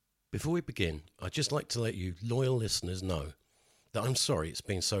Before we begin, I'd just like to let you loyal listeners know that I'm sorry it's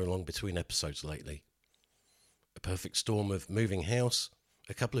been so long between episodes lately. A perfect storm of moving house,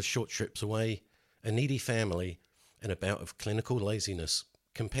 a couple of short trips away, a needy family, and a bout of clinical laziness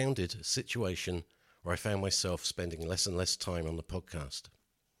compounded a situation where I found myself spending less and less time on the podcast.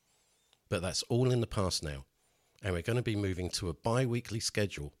 But that's all in the past now, and we're going to be moving to a bi-weekly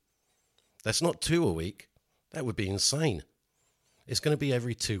schedule. That's not 2 a week. That would be insane. It's going to be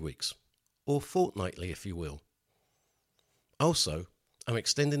every 2 weeks, or fortnightly if you will. Also, I'm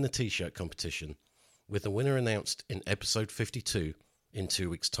extending the t-shirt competition with the winner announced in episode 52 in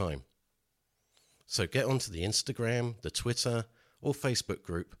 2 weeks' time. So get onto the Instagram, the Twitter, or Facebook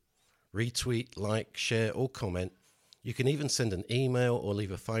group, retweet, like, share, or comment. You can even send an email or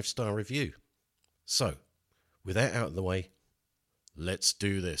leave a 5-star review. So, with that out of the way, let's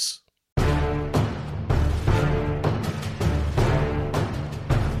do this.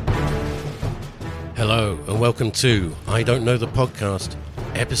 Hello and welcome to I Don't Know the Podcast,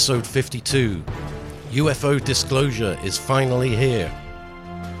 episode 52. UFO disclosure is finally here.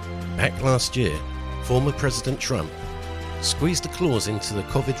 Back last year, former President Trump squeezed a clause into the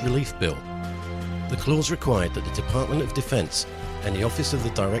COVID relief bill. The clause required that the Department of Defense and the Office of the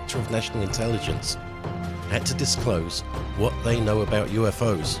Director of National Intelligence had to disclose what they know about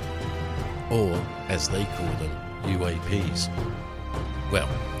UFOs, or as they call them, UAPs. Well,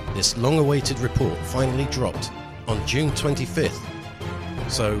 this long-awaited report finally dropped on June 25th.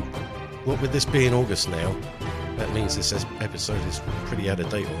 So, what with this being August now, that means this episode is pretty out of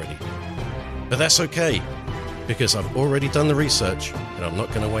date already. But that's okay, because I've already done the research and I'm not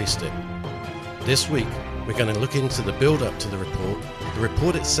going to waste it. This week, we're going to look into the build-up to the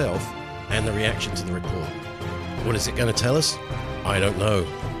report itself, and the reaction to the report. What is it going to tell us? I don't know.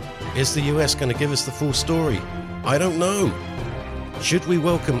 Is the US going to give us the full story? I don't know. Should we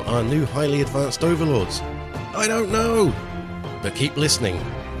welcome our new highly advanced overlords? I don't know. But keep listening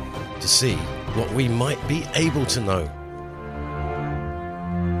to see what we might be able to know.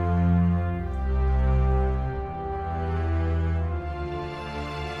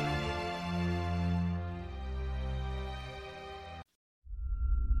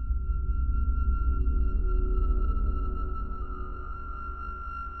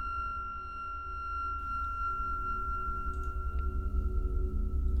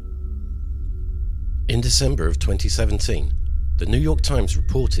 In December of 2017, the New York Times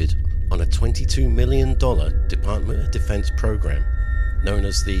reported on a $22 million Department of Defense program known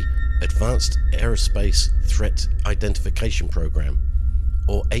as the Advanced Aerospace Threat Identification Program,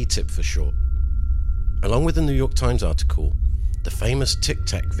 or ATIP for short. Along with the New York Times article, the famous Tic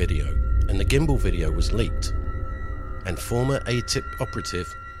Tac video and the gimbal video was leaked, and former ATIP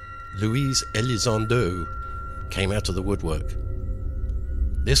operative Louise Elizondo came out of the woodwork.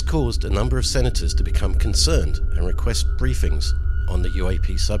 This caused a number of senators to become concerned and request briefings on the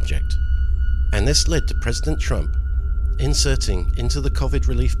UAP subject. And this led to President Trump inserting into the COVID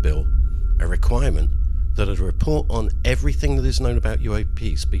relief bill a requirement that a report on everything that is known about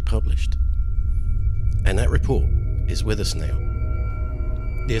UAPs be published. And that report is with us now.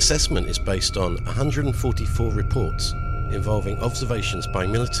 The assessment is based on 144 reports involving observations by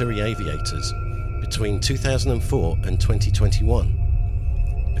military aviators between 2004 and 2021.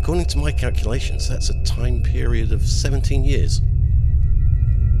 According to my calculations, that's a time period of 17 years.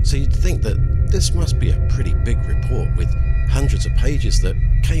 So you'd think that this must be a pretty big report with hundreds of pages that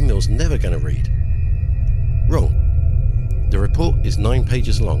K-Mill's never going to read. Wrong. The report is 9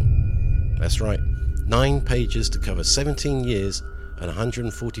 pages long. That's right, 9 pages to cover 17 years and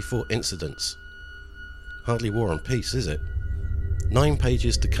 144 incidents. Hardly War and Peace, is it? 9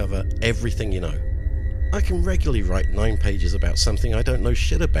 pages to cover everything you know. I can regularly write 9 pages about something I don't know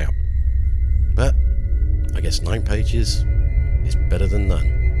shit about. But I guess 9 pages is better than none.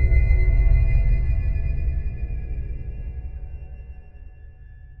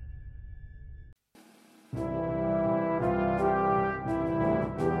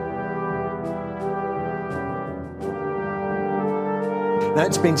 Now,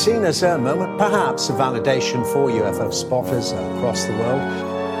 it's been seen as a moment, perhaps a validation for UFO spotters across the world.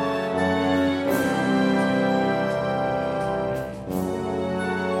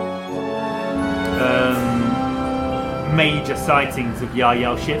 Major sightings of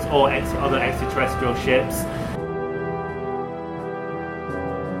Yahyel ships or other extraterrestrial ships.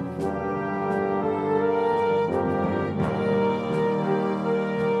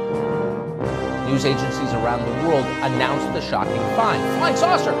 News agencies around the world announced the shocking find. Flying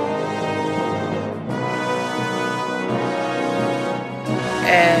saucer!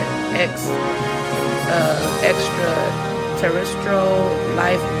 Extraterrestrial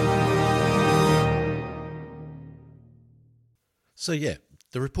life So yeah,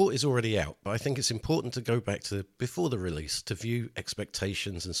 the report is already out, but I think it's important to go back to before the release to view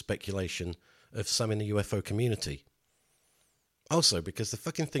expectations and speculation of some in the UFO community. Also, because the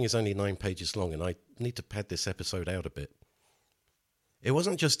fucking thing is only 9 pages long and I need to pad this episode out a bit. It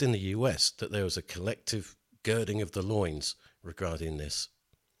wasn't just in the US that there was a collective girding of the loins regarding this.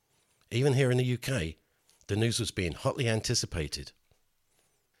 Even here in the UK, the news was being hotly anticipated.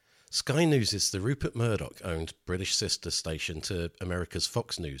 Sky News is the Rupert Murdoch-owned British sister station to America's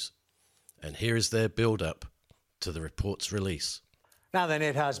Fox News. And here is their build-up to the report's release. Now then,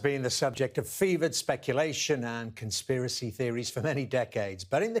 it has been the subject of fevered speculation and conspiracy theories for many decades.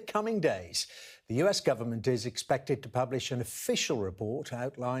 But in the coming days, the US government is expected to publish an official report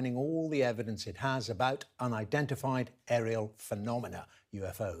outlining all the evidence it has about unidentified aerial phenomena,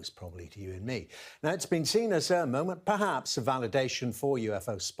 UFOs, probably to you and me. Now, it's been seen as a moment, perhaps, of validation for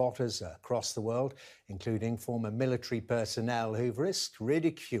UFO spotters across the world, including former military personnel who've risked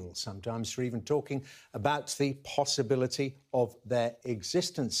ridicule, sometimes for even talking about the possibility of their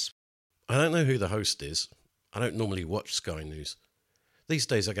existence. I don't know who the host is. I don't normally watch Sky News. These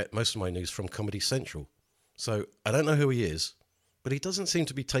days I get most of my news from Comedy Central. So I don't know who he is, but he doesn't seem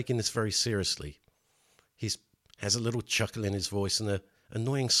to be taking this very seriously. He has a little chuckle in his voice and an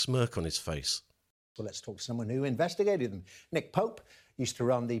annoying smirk on his face. Well, let's talk to someone who investigated them. Nick Pope used to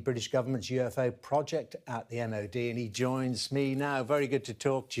run the British government's UFO project at the MOD, and he joins me now. Very good to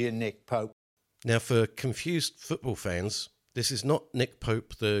talk to you, Nick Pope. Now, for confused football fans, this is not Nick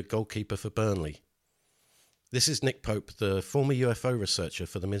Pope, the goalkeeper for Burnley. This is Nick Pope, the former UFO researcher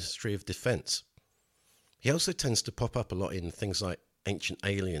for the Ministry of Defence. He also tends to pop up a lot in things like Ancient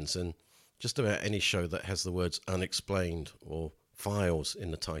Aliens and just about any show that has the words unexplained or files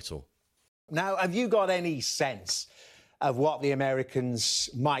in the title. Now, have you got any sense of what the Americans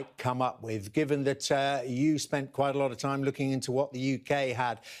might come up with, given that you spent quite a lot of time looking into what the UK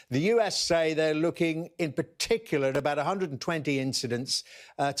had? The US say they're looking in particular at about 120 incidents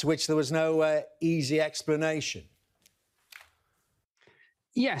to which there was no easy explanation.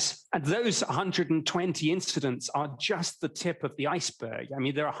 Yes, and those 120 incidents are just the tip of the iceberg. I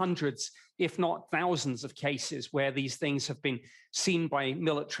mean, there are hundreds, if not thousands, of cases where these things have been seen by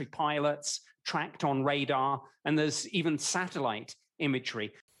military pilots, tracked on radar, and there's even satellite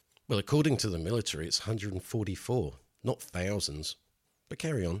imagery. Well, according to the military, it's 144, not thousands. But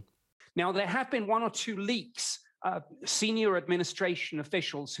carry on. Now, there have been 1 or 2 leaks. Senior administration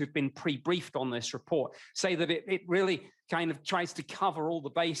officials who've been pre-briefed on this report say that it really kind of tries to cover all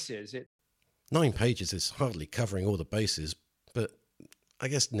the bases. 9 pages is hardly covering all the bases, but I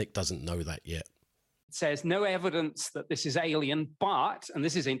guess Nick doesn't know that yet. It says no evidence that this is alien, but, and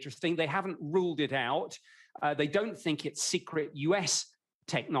this is interesting, they haven't ruled it out. They don't think it's secret US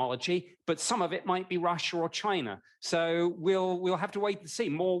technology, but some of it might be Russia or China. So we'll have to wait and see.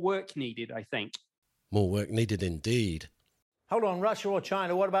 More work needed, I think. More work needed indeed. Hold on, Russia or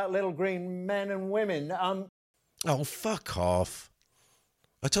China? What about little green men and women? Oh, fuck off.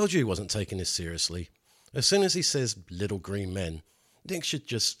 I told you he wasn't taking this seriously. As soon as he says little green men, Nick should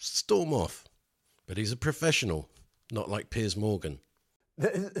just storm off. But he's a professional, not like Piers Morgan.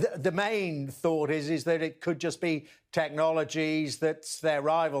 The main thought is that it could just be technologies that their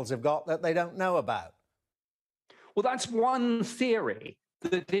rivals have got that they don't know about. Well, that's one theory,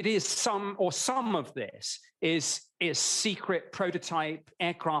 that it is some of this is secret prototype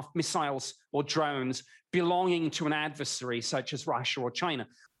aircraft, missiles or drones belonging to an adversary such as Russia or China.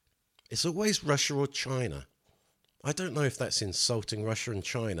 It's always Russia or China. I don't know if that's insulting Russia and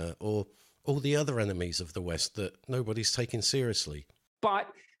China or all the other enemies of the West that nobody's taking seriously. But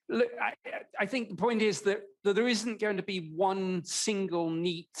look, I think the point is that there isn't going to be one single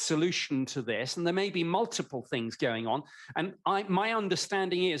neat solution to this, and there may be multiple things going on. And my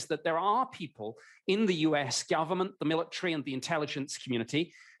understanding is that there are people in the US government, the military, and the intelligence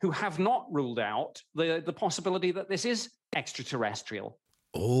community who have not ruled out the possibility that this is extraterrestrial.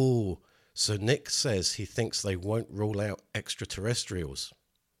 Oh, so Nick says he thinks they won't rule out extraterrestrials.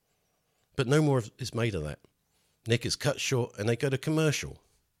 But no more is made of that. Nick is cut short and they go to commercial.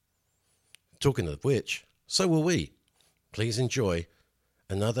 Talking of which, so will we. Please enjoy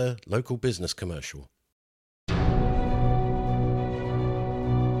another local business commercial.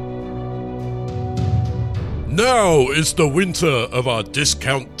 Now is the winter of our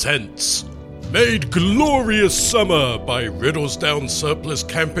discount tents. Made glorious summer by Riddlesdown Surplus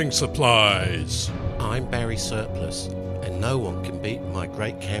Camping Supplies. I'm Barry Surplus, and no one can beat my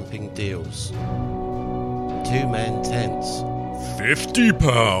great camping deals. 2-man tents. £50.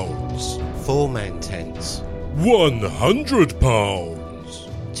 4-man tents.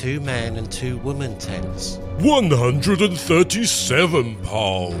 £100. 2 man and 2 woman tents. 137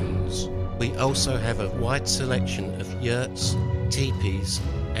 pounds. We also have a wide selection of yurts, teepees,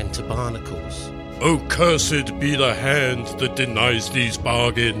 and tabernicles. Oh, cursed be the hand that denies these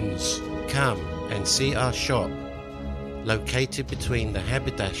bargains. Come and see our shop, located between the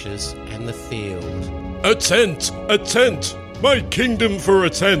haberdashers and the field. A tent! A tent! My kingdom for a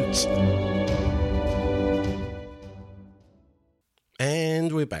tent!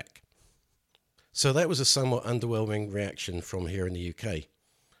 And we're back. So that was a somewhat underwhelming reaction from here in the UK,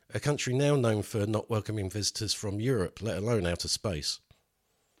 a country now known for not welcoming visitors from Europe, let alone outer space.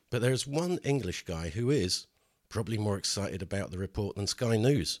 But there's one English guy who is probably more excited about the report than Sky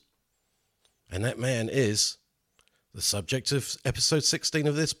News. And that man is the subject of episode 16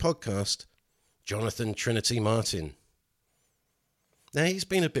 of this podcast, Jonathan Trinity Martin. Now, he's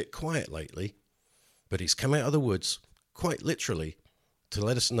been a bit quiet lately, but he's come out of the woods, quite literally, to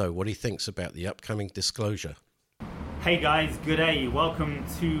let us know what he thinks about the upcoming disclosure. Hey guys, good day. Welcome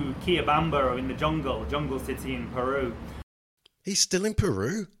to Quillabamba in the jungle city in Peru. He's still in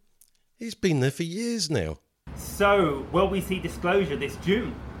Peru? He's been there for years now. So, will we see disclosure this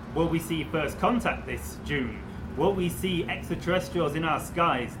June? Will we see first contact this June? Will we see extraterrestrials in our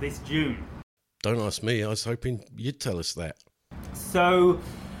skies this June? Don't ask me, I was hoping you'd tell us that. So,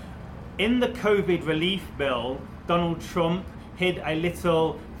 in the COVID relief bill, Donald Trump hid a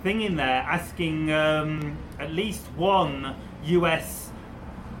little thing in there asking at least one US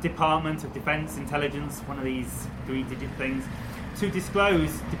Department of Defense Intelligence, one of these 3-digit things, to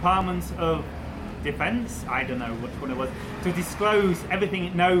disclose Department of Defense, I don't know which one it was, to disclose everything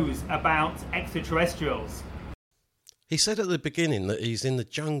it knows about extraterrestrials. He said at the beginning that he's in the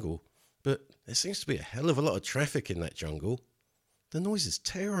jungle, but there seems to be a hell of a lot of traffic in that jungle. The noise is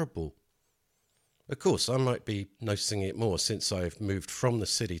terrible. Of course, I might be noticing it more since I've moved from the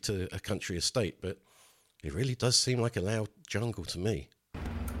city to a country estate, but it really does seem like a loud jungle to me.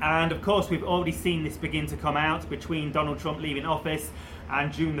 And of course, we've already seen this begin to come out between Donald Trump leaving office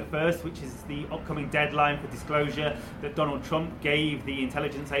and June the 1st, which is the upcoming deadline for disclosure that Donald Trump gave the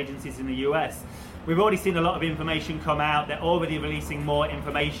intelligence agencies in the US. We've already seen a lot of information come out. They're already releasing more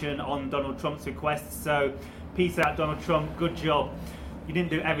information on Donald Trump's requests. So peace out, Donald Trump. Good job. You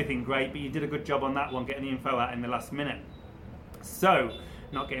didn't do everything great, but you did a good job on that one, getting the info out in the last minute. So,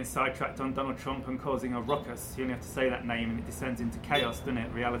 not getting sidetracked on Donald Trump and causing a ruckus. You only have to say that name and it descends into chaos, doesn't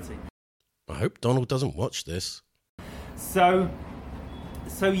it, reality? I hope Donald doesn't watch this. So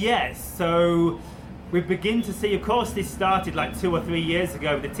we begin to see, of course, this started like 2 or 3 years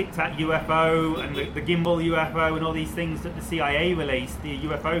ago with the Tic Tac UFO and the gimbal UFO and all these things that the CIA released, the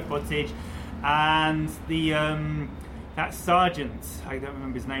UFO footage, and the that sergeant, I don't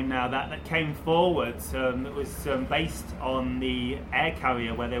remember his name now, that came forward, that was based on the air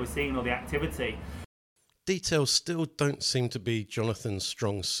carrier where they were seeing all the activity. Details still don't seem to be Jonathan's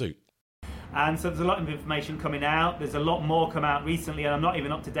strong suit. And so there's a lot of information coming out. There's a lot more come out recently, and I'm not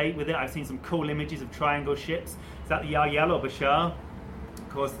even up to date with it. I've seen some cool images of triangle ships. Is that the Yahyel or Bashar? Of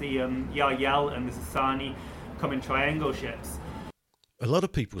course, the Yahyel and the Sassani come in triangle ships. A lot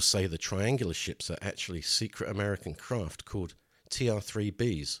of people say the triangular ships are actually secret American craft called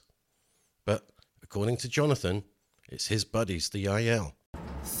TR-3Bs. But according to Jonathan, it's his buddies, the Yahyel.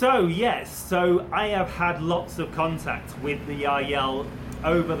 So I have had lots of contact with the Yahyel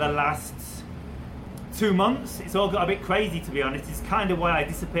over the last 2 months. It's all got a bit crazy, to be honest. It's kind of why I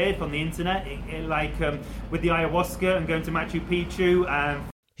disappeared from the internet, with the ayahuasca and going to Machu Picchu. And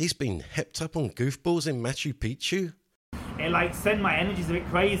he's been hepped up on goofballs in Machu Picchu? It sent my energies a bit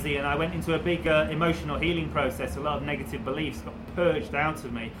crazy, and I went into a big emotional healing process. A lot of negative beliefs got purged out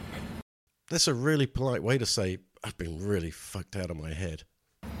of me. That's a really polite way to say I've been really fucked out of my head.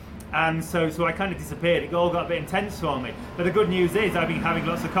 And so I kind of disappeared. It all got a bit intense for me. But the good news is I've been having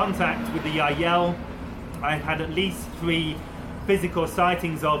lots of contact with the Yahyel. I've had at least 3 physical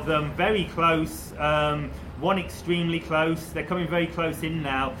sightings of them, very close, one extremely close. They're coming very close in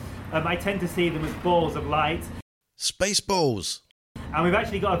now. I tend to see them as balls of light. Spaceballs! And we've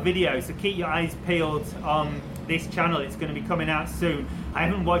actually got a video, so keep your eyes peeled on this channel. It's going to be coming out soon. I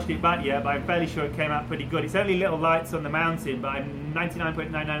haven't watched it back yet, but I'm fairly sure it came out pretty good. It's only little lights on the mountain, but I'm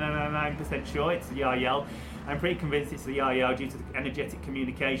 99.9999% sure it's the Yahyel. I'm pretty convinced it's the Yahyel due to the energetic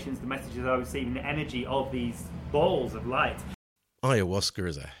communications, the messages I was receiving, the energy of these balls of light. Ayahuasca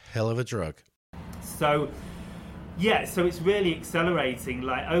is a hell of a drug. So it's really accelerating.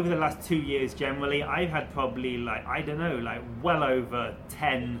 Over the last 2 years generally, I've had probably well over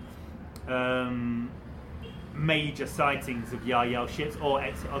 10 major sightings of Yahyel ships or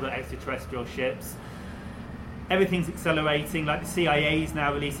other extraterrestrial ships. everything's accelerating, like the CIA is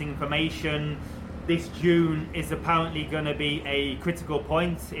now releasing information. This June is apparently going to be a critical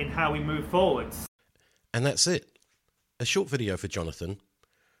point in how we move forwards. And that's it. A short video for Jonathan.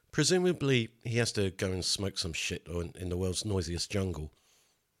 Presumably he has to go and smoke some shit in the world's noisiest jungle.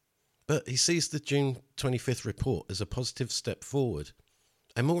 But he sees the June 25th report as a positive step forward.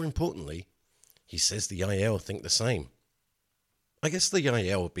 And more importantly, he says the IAL think the same. I guess the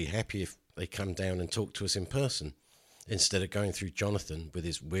IAL would be happy if they come down and talk to us in person, instead of going through Jonathan with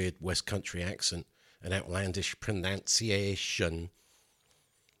his weird West Country accent and outlandish pronunciation.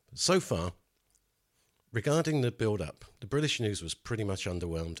 So far, regarding the build-up, the British news was pretty much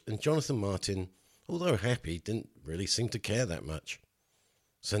underwhelmed, and Jonathan Martin, although happy, didn't really seem to care that much.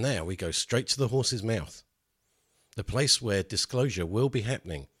 So now we go straight to the horse's mouth. The place where disclosure will be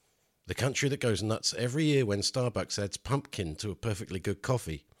happening. The country that goes nuts every year when Starbucks adds pumpkin to a perfectly good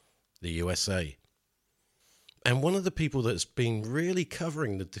coffee. The USA. And one of the people that's been really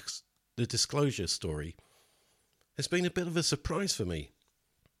covering the disclosure story has been a bit of a surprise for me.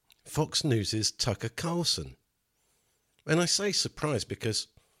 Fox News' Tucker Carlson. And I say surprise because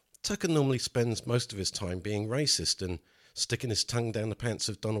Tucker normally spends most of his time being racist and sticking his tongue down the pants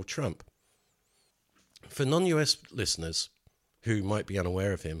of Donald Trump. For non-US listeners who might be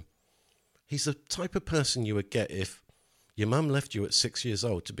unaware of him, he's the type of person you would get if your mum left you at 6 years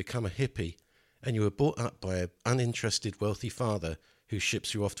old to become a hippie and you were brought up by an uninterested wealthy father who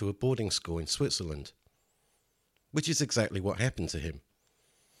ships you off to a boarding school in Switzerland. Which is exactly what happened to him.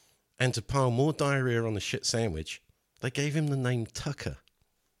 And to pile more diarrhea on the shit sandwich, they gave him the name Tucker.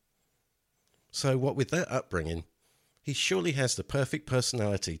 So what with that upbringing, he surely has the perfect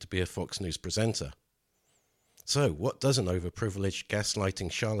personality to be a Fox News presenter. So what does an overprivileged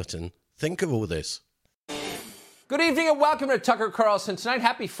gaslighting charlatan think of all this? Good evening and welcome to Tucker Carlson Tonight.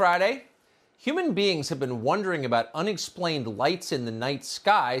 Happy Friday. Human beings have been wondering about unexplained lights in the night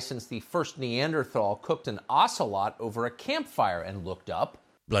sky since the first Neanderthal cooked an ocelot over a campfire and looked up.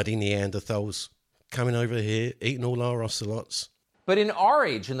 Bloody Neanderthals coming over here, eating all our ocelots. But in our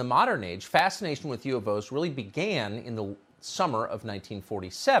age, in the modern age, fascination with UFOs really began in the summer of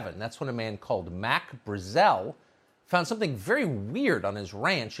 1947. That's when a man called Mac Brazel found something very weird on his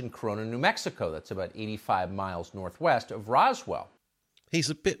ranch in Corona, New Mexico. That's about 85 miles northwest of Roswell. He's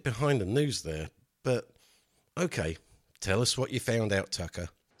a bit behind the news there, but okay, tell us what you found out, Tucker.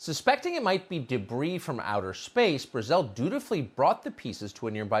 Suspecting it might be debris from outer space, Brazel dutifully brought the pieces to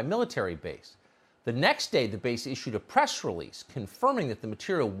a nearby military base. The next day, the base issued a press release confirming that the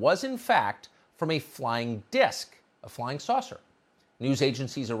material was in fact from a flying disc, a flying saucer. News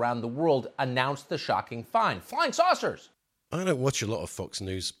agencies around the world announced the shocking find. Flying saucers! I don't watch a lot of Fox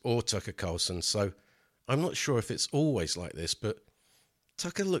News or Tucker Carlson, so I'm not sure if it's always like this, but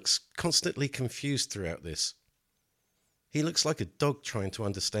Tucker looks constantly confused throughout this. He looks like a dog trying to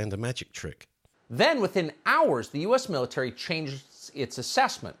understand a magic trick. Then, within hours, the U.S. military changed its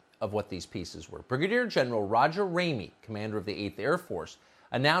assessment of what these pieces were. Brigadier General Roger Ramey, commander of the 8th Air Force,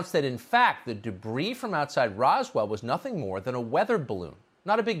 announced that, in fact, the debris from outside Roswell was nothing more than a weather balloon.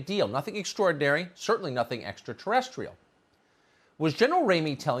 Not a big deal, nothing extraordinary, certainly nothing extraterrestrial. Was General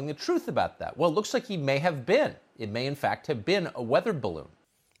Ramey telling the truth about that? Well, it looks like he may have been. It may, in fact, have been a weather balloon.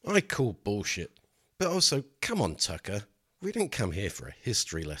 I call bullshit. But also, come on, Tucker. We didn't come here for a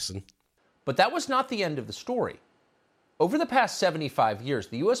history lesson. But that was not the end of the story. Over the past 75 years,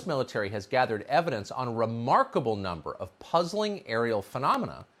 the U.S. military has gathered evidence on a remarkable number of puzzling aerial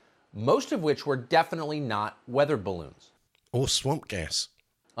phenomena, most of which were definitely not weather balloons. Or swamp gas.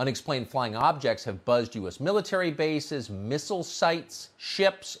 Unexplained flying objects have buzzed U.S. military bases, missile sites,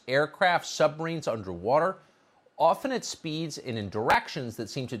 ships, aircraft, submarines underwater, often at speeds and in directions that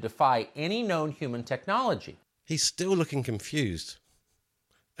seem to defy any known human technology. He's still looking confused.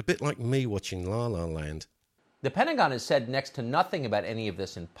 A bit like me watching La La Land. The Pentagon has said next to nothing about any of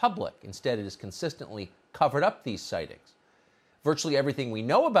this in public. Instead, it has consistently covered up these sightings. Virtually everything we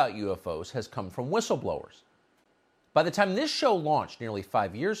know about UFOs has come from whistleblowers. By the time this show launched nearly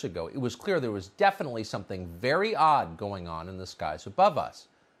 5 years ago, it was clear there was definitely something very odd going on in the skies above us.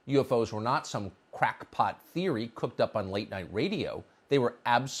 UFOs were not some crackpot theory cooked up on late-night radio. They were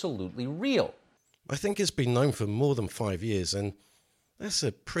absolutely real. I think it's been known for more than 5 years, and that's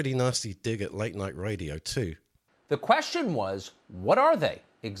a pretty nasty dig at late-night radio, too. The question was, what are they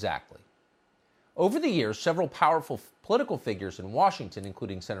exactly? Over the years, several powerful political figures in Washington,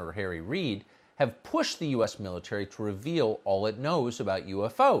 including Senator Harry Reid, have pushed the U.S. military to reveal all it knows about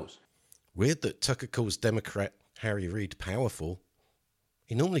UFOs. Weird that Tucker calls Democrat Harry Reid powerful.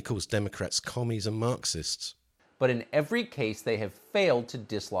 He normally calls Democrats commies and Marxists. But in every case, they have failed to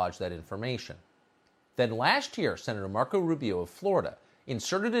dislodge that information. Then last year, Senator Marco Rubio of Florida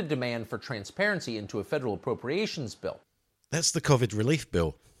inserted a demand for transparency into a federal appropriations bill. That's the COVID relief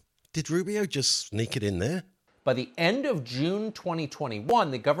bill. Did Rubio just sneak it in there? By the end of June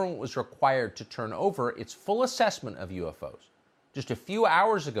 2021, the government was required to turn over its full assessment of UFOs. Just a few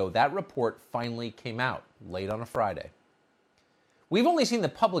hours ago, that report finally came out, late on a Friday. We've only seen the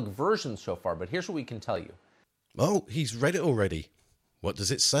public version so far, but here's what we can tell you. Oh, he's read it already. What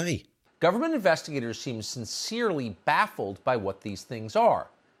does it say? Government investigators seem sincerely baffled by what these things are.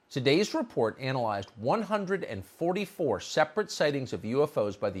 Today's report analyzed 144 separate sightings of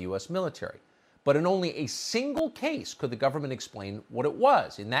UFOs by the U.S. military. But in only a single case could the government explain what it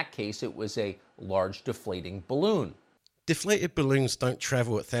was. In that case, it was a large deflating balloon. Deflated balloons don't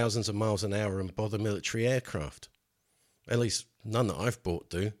travel at thousands of miles an hour and bother military aircraft. At least none that I've bought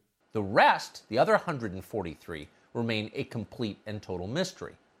do. The rest, the other 143, remain a complete and total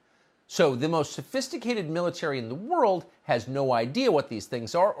mystery. So the most sophisticated military in the world has no idea what these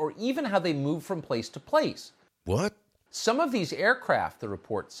things are or even how they move from place to place. What? Some of these aircraft, the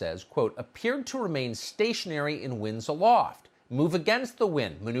report says, quote, appeared to remain stationary in winds aloft, move against the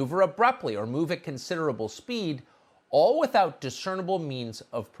wind, maneuver abruptly, or move at considerable speed, all without discernible means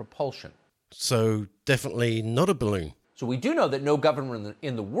of propulsion. So definitely not a balloon. So we do know that no government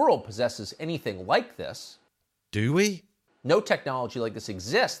in the world possesses anything like this. Do we? No technology like this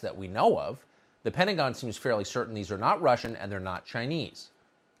exists that we know of. The Pentagon seems fairly certain these are not Russian and they're not Chinese.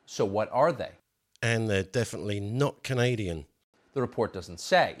 So what are they? And they're definitely not Canadian. The report doesn't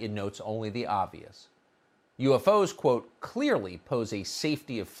say. It notes only the obvious. UFOs, quote, clearly pose a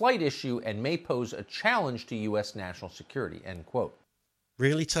safety of flight issue and may pose a challenge to U.S. national security, end quote.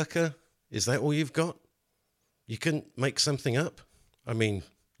 Really, Tucker? Is that all you've got? You couldn't make something up? I mean,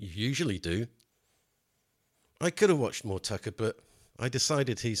 you usually do. I could have watched more Tucker, but I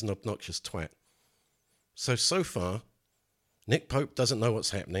decided he's an obnoxious twat. So far, Nick Pope doesn't know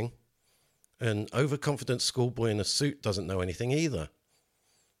what's happening. An overconfident schoolboy in a suit doesn't know anything either.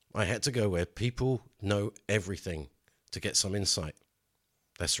 I had to go where people know everything to get some insight.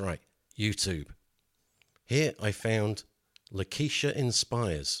 That's right, YouTube. Here I found Lakeisha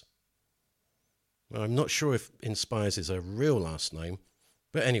Inspires. Well, I'm not sure if Inspires is her real last name,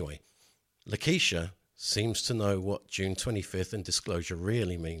 but anyway, Lakeisha seems to know what June 25th and disclosure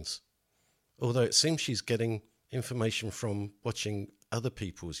really means. Although it seems she's getting information from watching other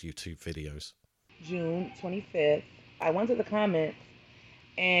people's YouTube videos. June 25th, I went to the comments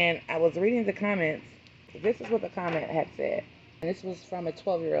and I was reading the comments. This is what the comment had said. And this was from a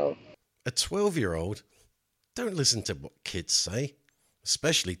 12-year-old. A 12-year-old? Don't listen to what kids say,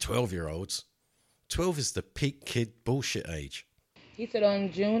 especially 12-year-olds. 12 is the peak kid bullshit age. He said,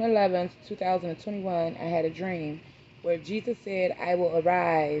 on June 11th, 2021, I had a dream where Jesus said, I will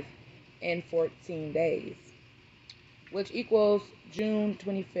arrive in 14 days, which equals June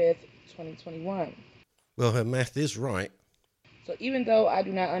 25th, 2021. Well, her math is right. So even though I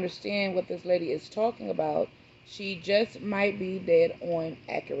do not understand what this lady is talking about, she just might be dead on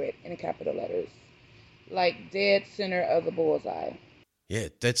accurate in capital letters. Like dead center of the bullseye. Yeah,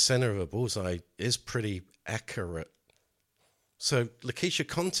 dead center of a bullseye is pretty accurate. So Lakeisha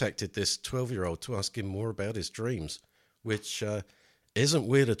contacted this 12-year-old to ask him more about his dreams, which isn't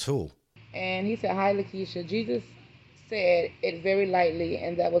weird at all. And he said, hi, Lakeisha. Jesus said it very lightly,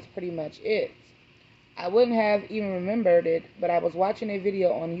 and that was pretty much it. I wouldn't have even remembered it, but I was watching a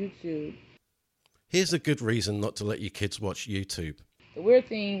video on YouTube. Here's a good reason not to let your kids watch YouTube. The weird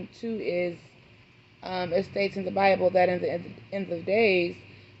thing, too, is it states in the Bible that in the end of the days,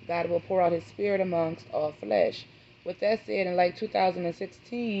 God will pour out his spirit amongst all flesh. With that said, in like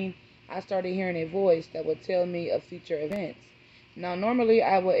 2016, I started hearing a voice that would tell me of future events. Now, normally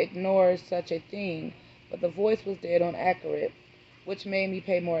I would ignore such a thing, but the voice was dead on accurate, which made me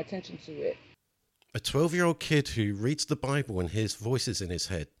pay more attention to it. A 12-year-old kid who reads the Bible and hears voices in his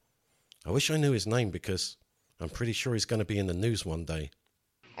head. I wish I knew his name because I'm pretty sure he's going to be in the news one day.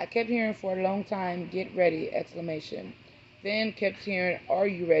 I kept hearing for a long time, get ready, exclamation. Then kept hearing, are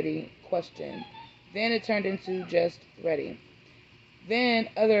you ready, question. Then it turned into just ready. Then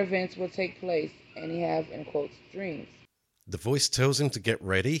other events would take place and he have, in quotes, dreams. The voice tells him to get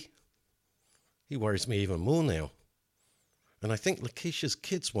ready? He worries me even more now. And I think Lakeisha's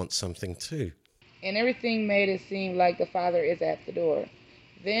kids want something too. And everything made it seem like the Father is at the door.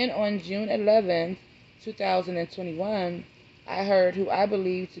 Then on June 11th, 2021, I heard who I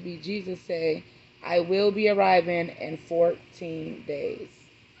believe to be Jesus say, I will be arriving in 14 days.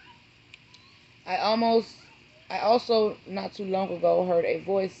 I also, not too long ago, heard a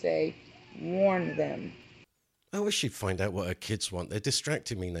voice say, warn them. I wish she'd find out what her kids want. They're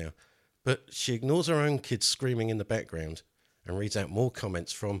distracting me now. But she ignores her own kids screaming in the background and reads out more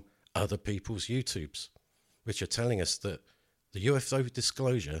comments from other people's YouTubes, which are telling us that the UFO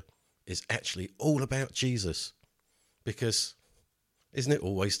disclosure is actually all about Jesus. Because isn't it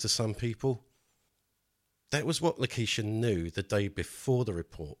always to some people? That was what Lakeisha knew the day before the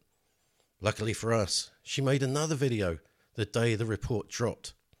report. Luckily for us, she made another video the day the report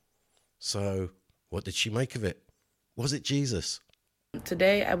dropped. So, what did she make of it? Was it Jesus?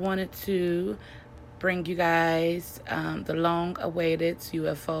 Today I wanted to bring you guys the long-awaited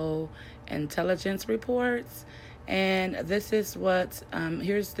UFO intelligence reports. And this is what,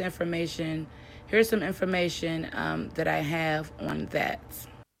 here's the information, here's some information that I have on that.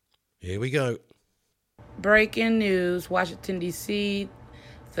 Here we go. Breaking news, Washington, D.C.,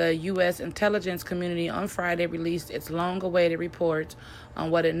 the U.S. intelligence community on Friday released its long-awaited report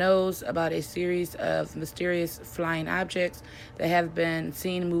on what it knows about a series of mysterious flying objects that have been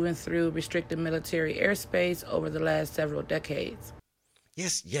seen moving through restricted military airspace over the last several decades.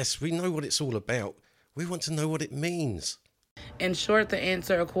 Yes, we know what it's all about. We want to know what it means. In short, the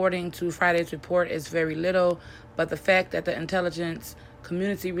answer, according to Friday's report, is very little, but the fact that the intelligence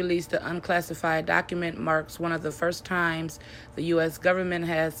community released the unclassified document marks one of the first times the U.S. government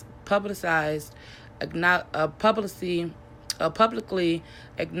has publicly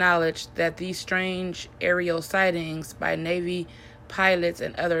acknowledged that these strange aerial sightings by Navy pilots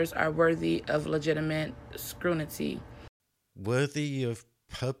and others are worthy of legitimate scrutiny. Worthy of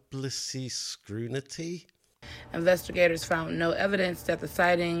publicity scrutiny? Investigators found no evidence that the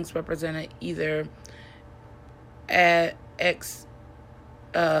sightings represented either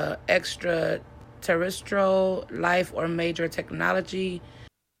extraterrestrial life or major technology.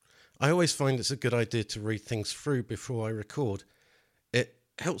 I always find it's a good idea to read things through before I record. It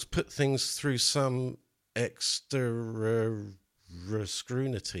helps put things through some extra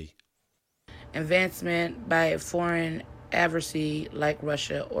scrutiny. Advancement by a foreign adversary like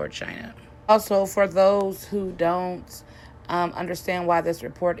Russia or China. Also, for those who don't understand why this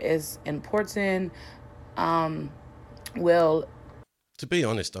report is important, to be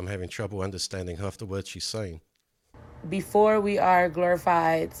honest, I'm having trouble understanding half the words she's saying. Before we are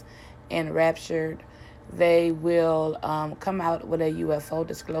glorified and raptured, they will come out with a UFO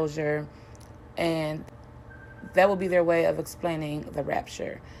disclosure, and that will be their way of explaining the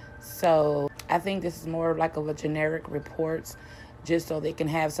rapture. So I think this is more like a generic report, just so they can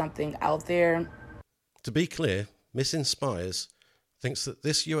have something out there. To be clear, Miss Inspires thinks that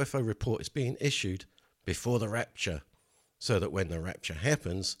this UFO report is being issued before the rapture, so that when the rapture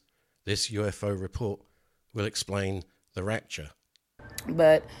happens, this UFO report will explain the rapture.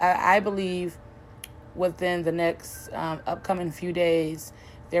 But I believe within the next upcoming few days,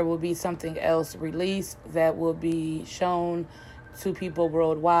 there will be something else released that will be shown to people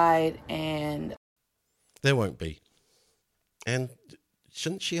worldwide, and there won't be. And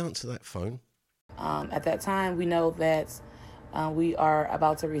shouldn't she answer that phone? At that time, we know that we are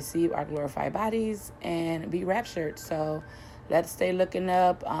about to receive our glorified bodies and be raptured. So let's stay looking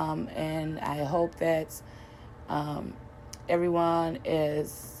up, and I hope that everyone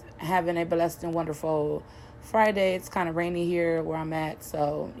is having a blessed and wonderful Friday. It's kind of rainy here where I'm at,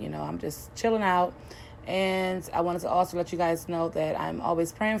 so I'm just chilling out. And I wanted to also let you guys know that I'm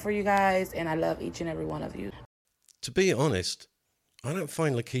always praying for you guys, and I love each and every one of you. To be honest, I don't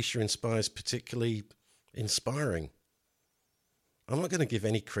find Lakeisha Inspires particularly inspiring. I'm not going to give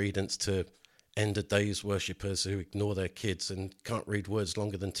any credence to end of days worshippers who ignore their kids and can't read words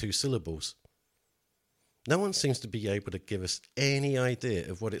longer than 2 syllables. No one seems to be able to give us any idea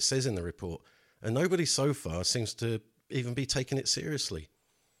of what it says in the report, and nobody so far seems to even be taking it seriously.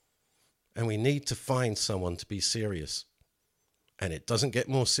 And we need to find someone to be serious. And it doesn't get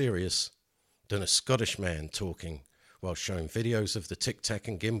more serious than a Scottish man talking while showing videos of the Tic Tac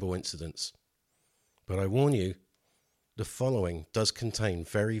and gimbal incidents. But I warn you, the following does contain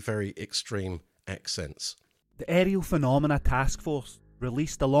very, very extreme accents. The Aerial Phenomena Task Force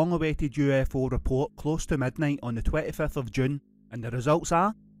released a long-awaited UFO report close to midnight on the 25th of June, and the results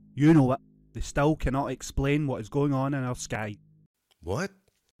are, you know it, they still cannot explain what is going on in our sky. What?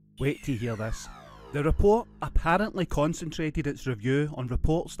 Wait till you hear this. The report apparently concentrated its review on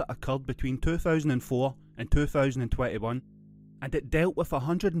reports that occurred between 2004 and 2021, and it dealt with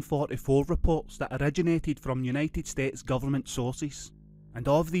 144 reports that originated from United States government sources. And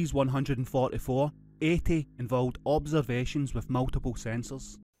of these 144, 80 involved observations with multiple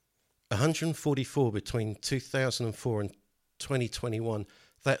sensors. 144 between 2004 and 2021.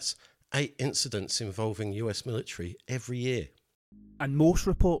 That's 8 incidents involving US military every year. And most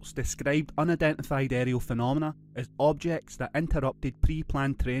reports described unidentified aerial phenomena as objects that interrupted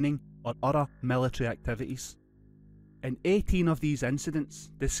pre-planned training or other military activities. In 18 of these incidents,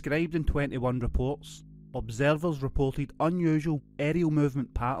 described in 21 reports, observers reported unusual aerial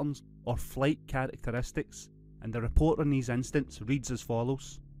movement patterns or flight characteristics, and the report on these incidents reads as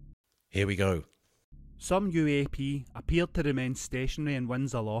follows. Here we go. Some UAP appeared to remain stationary in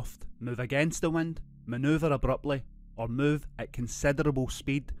winds aloft, move against the wind, manoeuvre abruptly, or move at considerable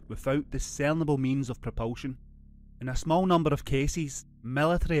speed without discernible means of propulsion. In a small number of cases,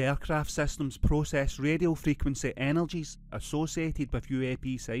 military aircraft systems process radio frequency energies associated with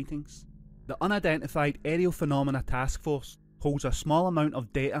UAP sightings. The Unidentified Aerial Phenomena Task Force holds a small amount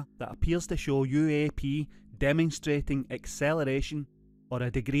of data that appears to show UAP demonstrating acceleration or a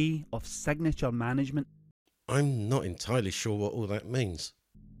degree of signature management. I'm not entirely sure what all that means.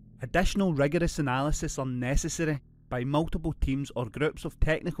 Additional rigorous analysis are necessary by multiple teams or groups of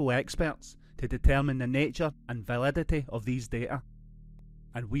technical experts to determine the nature and validity of these data.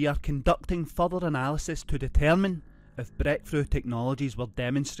 And we are conducting further analysis to determine if breakthrough technologies were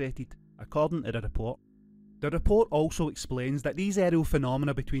demonstrated, according to the report. The report also explains that these aerial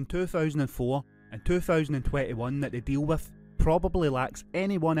phenomena between 2004 and 2021 that they deal with probably lacks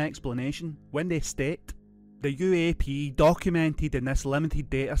any one explanation when they state the UAP documented in this limited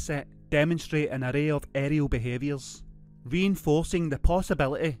data set demonstrate an array of aerial behaviours, reinforcing the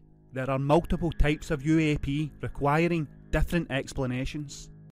possibility there are multiple types of UAP requiring different explanations.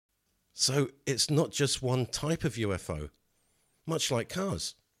 So it's not just one type of UFO, much like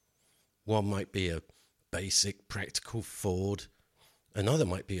cars. One might be a basic practical Ford, another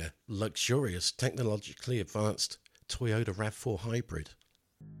might be a luxurious technologically advanced Toyota RAV4 hybrid.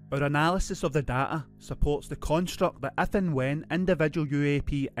 Our analysis of the data supports the construct that if and when individual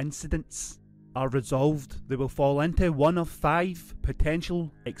UAP incidents are resolved, they will fall into one of 5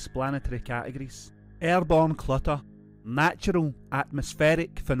 potential explanatory categories: airborne clutter, natural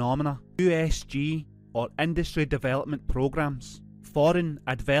atmospheric phenomena, USG or industry development programs, foreign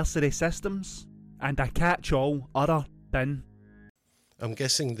adversary systems, and a catch-all other bin. I'm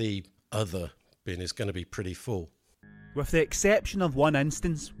guessing the other bin is going to be pretty full. With the exception of one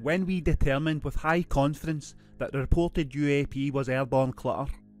instance when we determined with high confidence that the reported UAP was airborne clutter,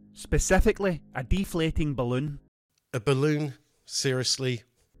 specifically a deflating balloon. A balloon? Seriously?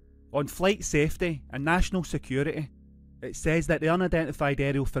 On flight safety and national security, it says that the unidentified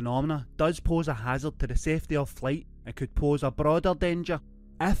aerial phenomena does pose a hazard to the safety of flight and could pose a broader danger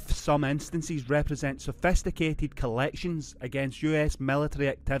if some instances represent sophisticated collections against US military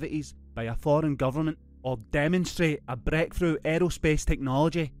activities by a foreign government or demonstrate a breakthrough aerospace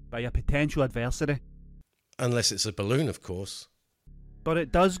technology by a potential adversary. Unless it's a balloon, of course. But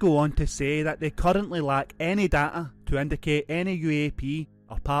it does go on to say that they currently lack any data to indicate any UAP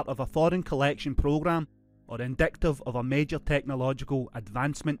are part of a foreign collection program or indicative of a major technological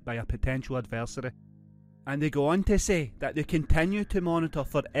advancement by a potential adversary. And they go on to say that they continue to monitor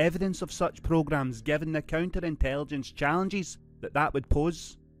for evidence of such programs given the counterintelligence challenges that would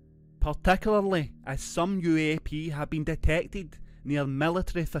pose, particularly as some UAP have been detected near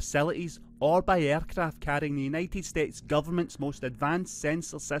military facilities or by aircraft carrying the United States government's most advanced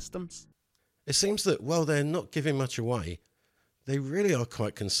sensor systems. It seems that while they're not giving much away, they really are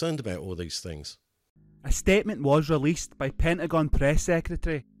quite concerned about all these things. A statement was released by Pentagon Press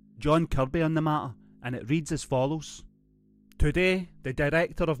Secretary John Kirby on the matter, and it reads as follows. Today, the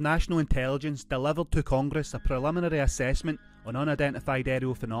Director of National Intelligence delivered to Congress a preliminary assessment on unidentified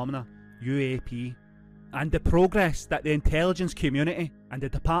aerial phenomena, UAP, and the progress that the intelligence community and the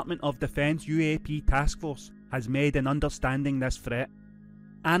Department of Defence UAP Task Force has made in understanding this threat.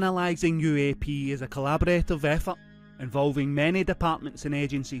 Analysing UAP is a collaborative effort involving many departments and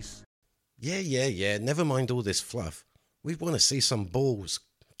agencies. Yeah, never mind all this fluff. We want to see some balls.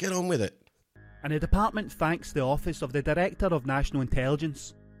 Get on with it. And the department thanks the Office of the Director of National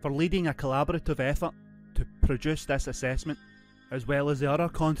Intelligence for leading a collaborative effort to produce this assessment, as well as the other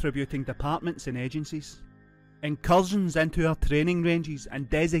contributing departments and agencies. Incursions into our training ranges and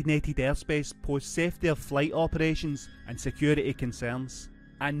designated airspace pose safety of flight operations and security concerns,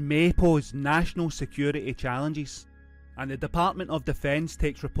 and may pose national security challenges. And the Department of Defence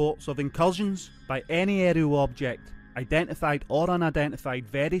takes reports of incursions by any aerial object, identified or unidentified,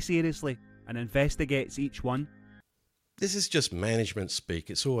 very seriously and investigates each one. This is just management speak.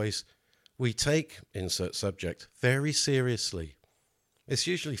 It's always, we take, insert subject, very seriously. It's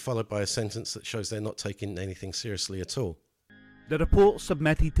usually followed by a sentence that shows they're not taking anything seriously at all. The report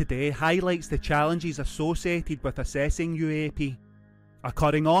submitted today highlights the challenges associated with assessing UAP,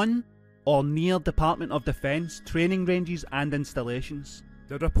 occurring on or near Department of Defence training ranges and installations.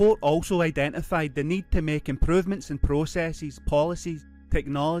 The report also identified the need to make improvements in processes, policies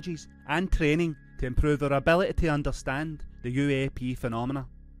technologies and training to improve our ability to understand the UAP phenomena.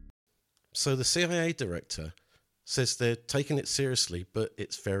 So the CIA director says they're taking it seriously, but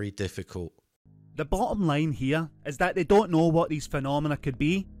it's very difficult. The bottom line here is that they don't know what these phenomena could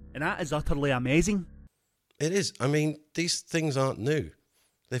be, and that is utterly amazing. It is. I mean, these things aren't new.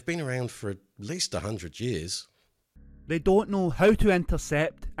 They've been around for at least 100 years. They don't know how to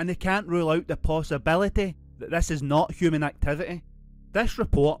intercept, and they can't rule out the possibility that this is not human activity. This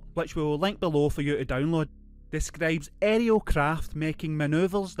report, which we will link below for you to download, describes aerial craft making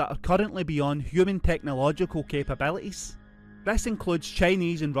manoeuvres that are currently beyond human technological capabilities. This includes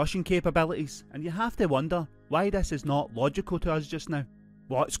Chinese and Russian capabilities, and you have to wonder why this is not logical to us just now.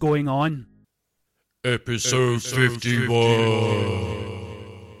 What's going on? Episode 51.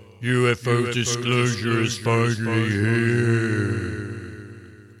 UFO disclosure is finally here.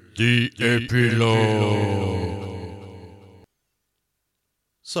 The epilogue.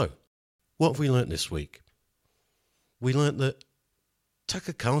 So, what have we learnt this week? We learnt that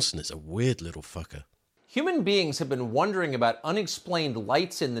Tucker Carlson is a weird little fucker. Human beings have been wondering about unexplained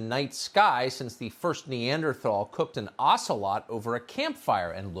lights in the night sky since the first Neanderthal cooked an ocelot over a campfire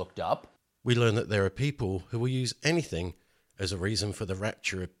and looked up. We learn that there are people who will use anything as a reason for the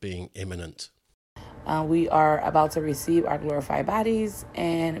rapture being imminent. We are about to receive our glorified bodies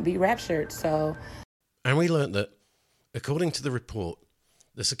and be raptured, so... And we learnt that, according to the report,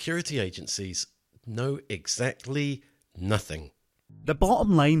 the security agencies know exactly nothing. The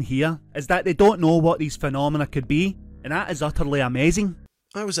bottom line here is that they don't know what these phenomena could be, and that is utterly amazing.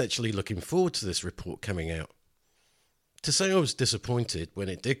 I was actually looking forward to this report coming out. To say I was disappointed when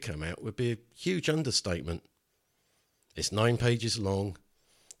it did come out would be a huge understatement. It's 9 pages long,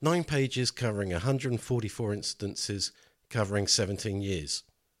 9 pages covering 144 instances covering 17 years.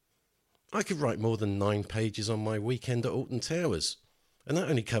 I could write more than 9 pages on my weekend at Alton Towers, and that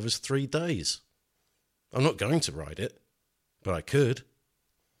only covers 3 days. I'm not going to write it, but I could.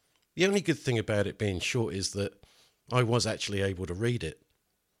 The only good thing about it being short is that I was actually able to read it.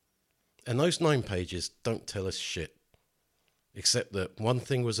 And those 9 pages don't tell us shit. Except that one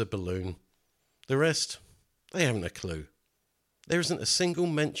thing was a balloon. The rest, they haven't a clue. There isn't a single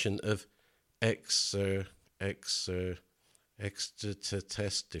mention of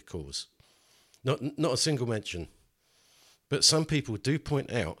extraterrestrials. Not a single mention. But some people do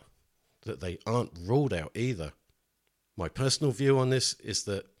point out that they aren't ruled out either. My personal view on this is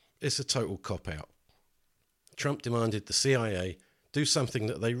that it's a total cop-out. Trump demanded the CIA do something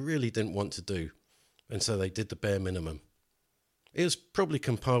that they really didn't want to do, and so they did the bare minimum. It was probably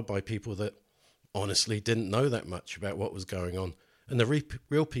compiled by people that honestly didn't know that much about what was going on, and the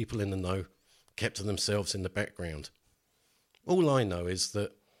real people in the know kept to themselves in the background. All I know is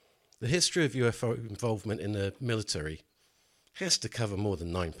that the history of UFO involvement in the military has to cover more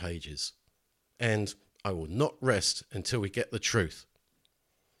than 9 pages, and I will not rest until we get the truth.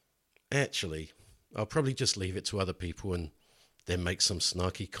 Actually, I'll probably just leave it to other people and then make some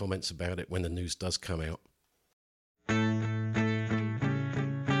snarky comments about it when the news does come out.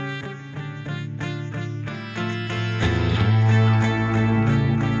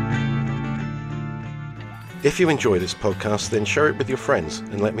 If you enjoy this podcast, then share it with your friends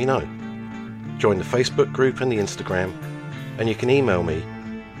and let me know. Join the Facebook group and the Instagram, and you can email me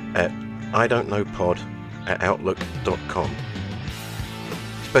at idon'tknowpod@outlook.com.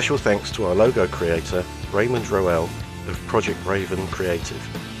 Special thanks to our logo creator, Raymond Roel of Project Raven Creative.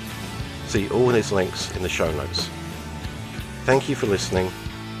 See all his links in the show notes. Thank you for listening,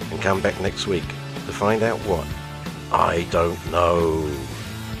 and come back next week to find out what I don't know.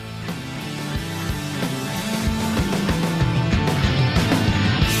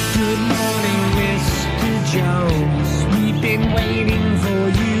 Good morning, Mr. Jones. We've been waiting for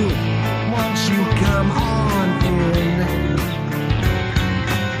you. Won't you come on in?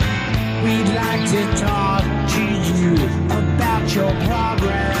 We'd like to talk to you about your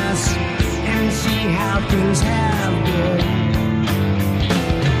progress and see how things have been.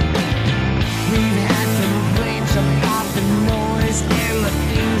 We've had complaints about the noise and the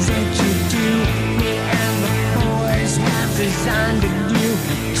things that you do. Me and the boys have designed a